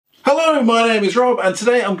Hello, my name is Rob and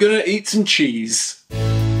today I'm gonna eat some cheese.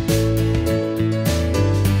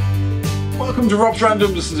 Welcome to Rob's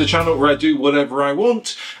Random. This is a channel where I do whatever I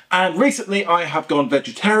want, and recently I have gone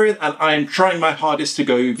vegetarian and I am trying my hardest to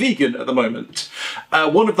go vegan at the moment.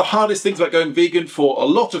 One of the hardest things about going vegan for a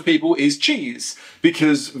lot of people is cheese,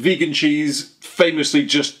 because vegan cheese famously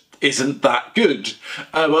just isn't that good.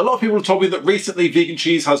 A lot of people have told me that recently vegan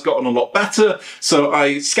cheese has gotten a lot better, so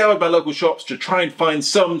I scoured my local shops to try and find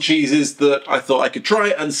some cheeses that I thought I could try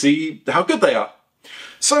and see how good they are.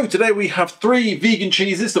 So today we have 3 vegan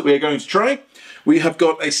cheeses that we are going to try. We have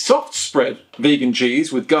got a soft spread vegan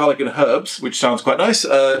cheese with garlic and herbs, which sounds quite nice.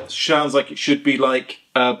 Sounds like it should be like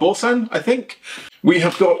Boursin, I think. We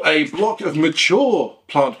have got a block of mature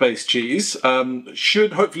plant-based cheese.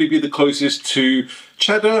 Should hopefully be the closest to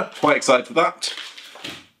cheddar. Quite excited for that.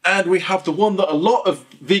 And we have the one that a lot of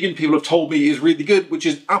vegan people have told me is really good, which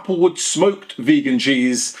is Applewood smoked vegan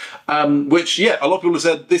cheese. Which, yeah, a lot of people have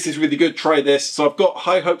said, this is really good, try this. So I've got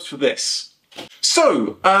high hopes for this.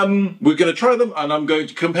 So, we're going to try them and I'm going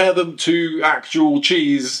to compare them to actual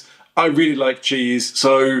cheese. I really like cheese,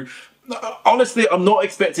 so honestly, I'm not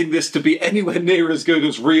expecting this to be anywhere near as good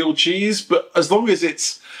as real cheese, but as long as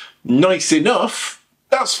it's nice enough,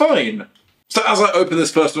 that's fine. So as I open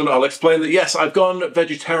this first one, I'll explain that yes, I've gone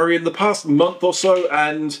vegetarian the past month or so,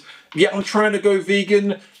 and yeah, I'm trying to go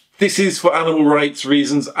vegan. This is for animal rights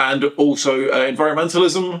reasons and also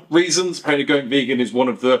environmentalism reasons. Apparently going vegan is one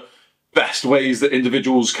of the best ways that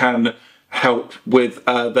individuals can help with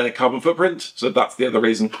their carbon footprint. So that's the other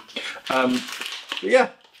reason. But yeah,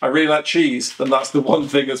 I really like cheese, and that's the one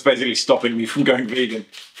thing that's basically stopping me from going vegan.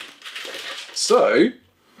 So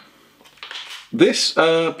this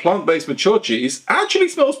plant-based mature cheese actually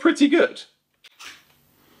smells pretty good.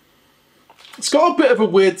 It's got a bit of a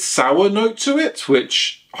weird sour note to it,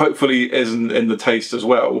 which hopefully isn't in the taste as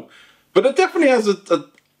well. But it definitely has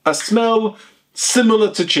a smell similar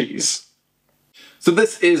to cheese. So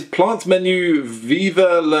this is Plant Menu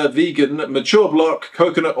Viva La Vegan Mature Block,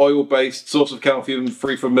 coconut oil based, source of calcium,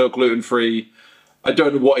 free from milk, gluten free. I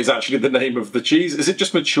don't know what is actually the name of the cheese. Is it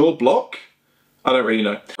just Mature Block? I don't really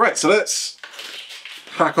know. Right, so let's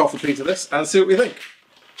hack off a piece of this and see what we think.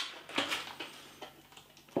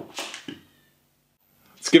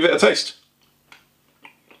 Let's give it a taste.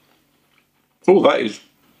 Oh, that is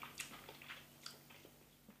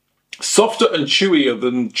softer and chewier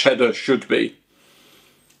than cheddar should be.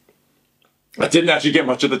 I didn't actually get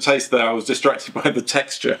much of the taste there, I was distracted by the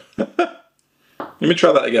texture. Let me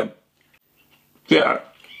try that again. Yeah,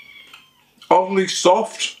 oddly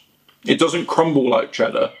soft. It doesn't crumble like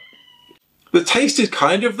cheddar. The taste is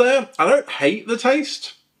kind of there. I don't hate the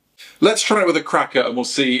taste. Let's try it with a cracker and we'll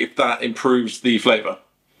see if that improves the flavour.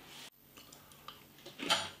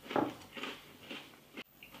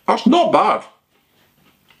 That's not bad.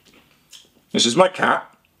 This is my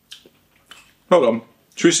cat. Hold on.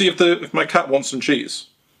 Should we see if my cat wants some cheese?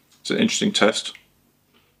 It's an interesting test.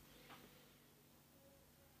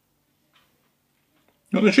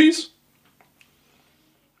 Want the cheese?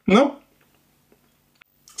 No?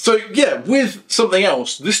 So yeah, with something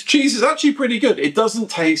else, this cheese is actually pretty good. It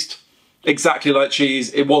doesn't taste exactly like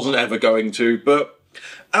cheese. It wasn't ever going to, but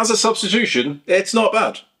as a substitution, it's not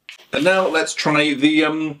bad. And now let's try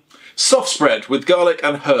the soft spread with garlic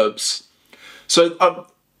and herbs. So I'm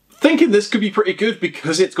thinking this could be pretty good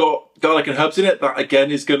because it's got garlic and herbs in it. That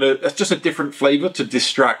again is it's just a different flavour to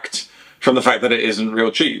distract from the fact that it isn't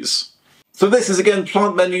real cheese. So this is again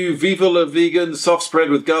Plant Menu Viva La Vegan soft spread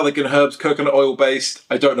with garlic and herbs, coconut oil based.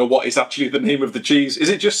 I don't know what is actually the name of the cheese. Is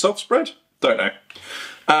it just soft spread? Don't know.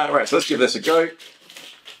 Right, so let's give this a go.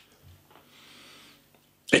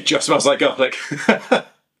 It just smells like garlic.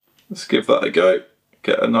 Let's give that a go.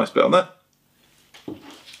 Get a nice bit on there.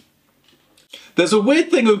 There's a weird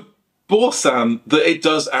thing of Boursin that it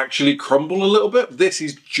does actually crumble a little bit. This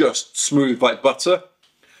is just smooth like butter.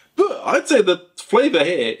 But I'd say the flavour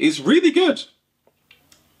here is really good.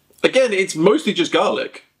 Again, it's mostly just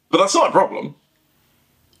garlic, but that's not a problem.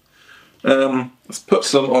 Let's put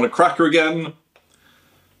some on a cracker again.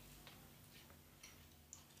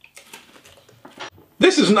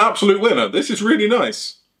 This is an absolute winner. This is really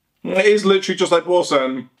nice. It is literally just like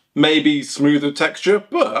Boursin, maybe smoother texture,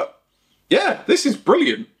 but yeah, this is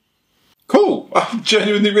brilliant. Cool. I'm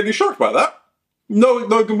genuinely really shocked by that. No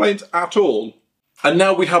complaints at all. And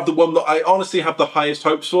now we have the one that I honestly have the highest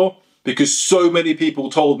hopes for, because so many people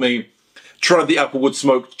told me, try the Applewood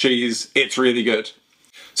smoked cheese, it's really good.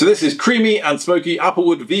 So this is creamy and smoky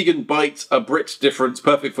Applewood vegan bite, a Brit difference,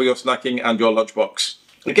 perfect for your snacking and your lunchbox.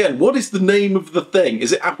 Again, what is the name of the thing?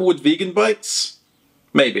 Is it Applewood vegan bites?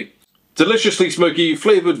 Maybe. Deliciously smoky,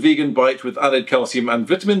 flavoured vegan bite with added calcium and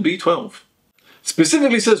vitamin B12.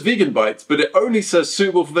 Specifically says vegan bites, but it only says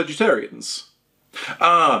suitable for vegetarians.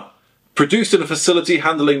 Ah, produced in a facility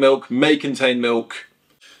handling milk, may contain milk.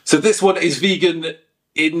 So this one is vegan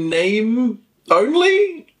in name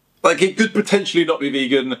only? Like, it could potentially not be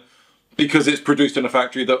vegan because it's produced in a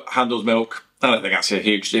factory that handles milk. I don't think that's a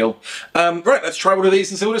huge deal. Right, let's try one of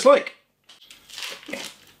these and see what it's like.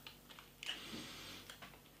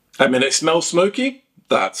 I mean, it smells smoky.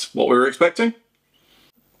 That's what we were expecting.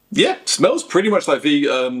 Yeah, smells pretty much like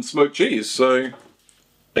the smoked cheese. So,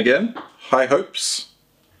 again, high hopes.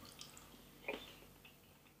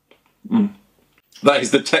 That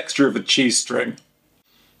is the texture of a cheese string.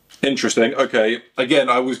 Interesting. Okay, again,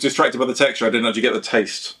 I was distracted by the texture. I didn't actually get the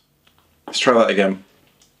taste. Let's try that again.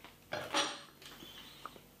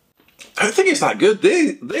 I don't think it's that good.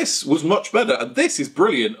 This was much better, and this is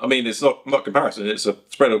brilliant. I mean, it's not comparison. It's a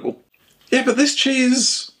spreadable. Yeah, but this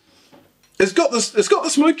cheese, it's got the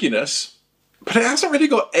smokiness, but it hasn't really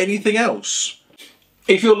got anything else.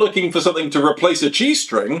 If you're looking for something to replace a cheese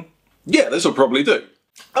string, yeah, this will probably do.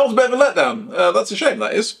 That was a bit of a letdown. That's a shame,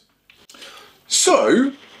 that is.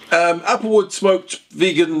 So, Applewood smoked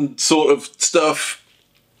vegan sort of stuff.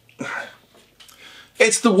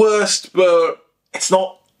 It's the worst, but it's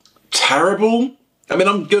not terrible. I mean,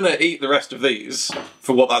 I'm gonna eat the rest of these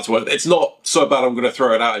for what that's worth. It's not so bad I'm gonna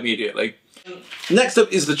throw it out immediately. Next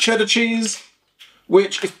up is the cheddar cheese,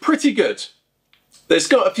 which is pretty good. It's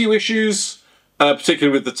got a few issues,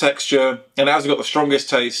 particularly with the texture, and it hasn't got the strongest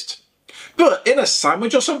taste. But in a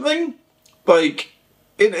sandwich or something, like,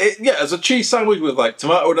 yeah, as a cheese sandwich with like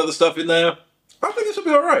tomato and other stuff in there, I think this will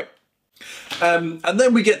be all right. And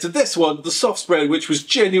then we get to this one, the soft spread, which was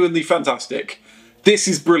genuinely fantastic. This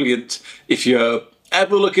is brilliant. If you're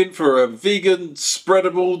ever looking for a vegan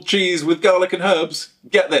spreadable cheese with garlic and herbs,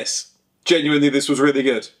 get this. Genuinely, this was really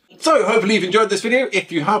good. So, hopefully you've enjoyed this video.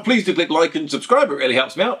 If you have, please do click like and subscribe. It really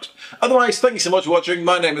helps me out. Otherwise, thank you so much for watching.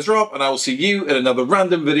 My name is Rob, and I will see you in another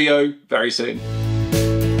random video very soon.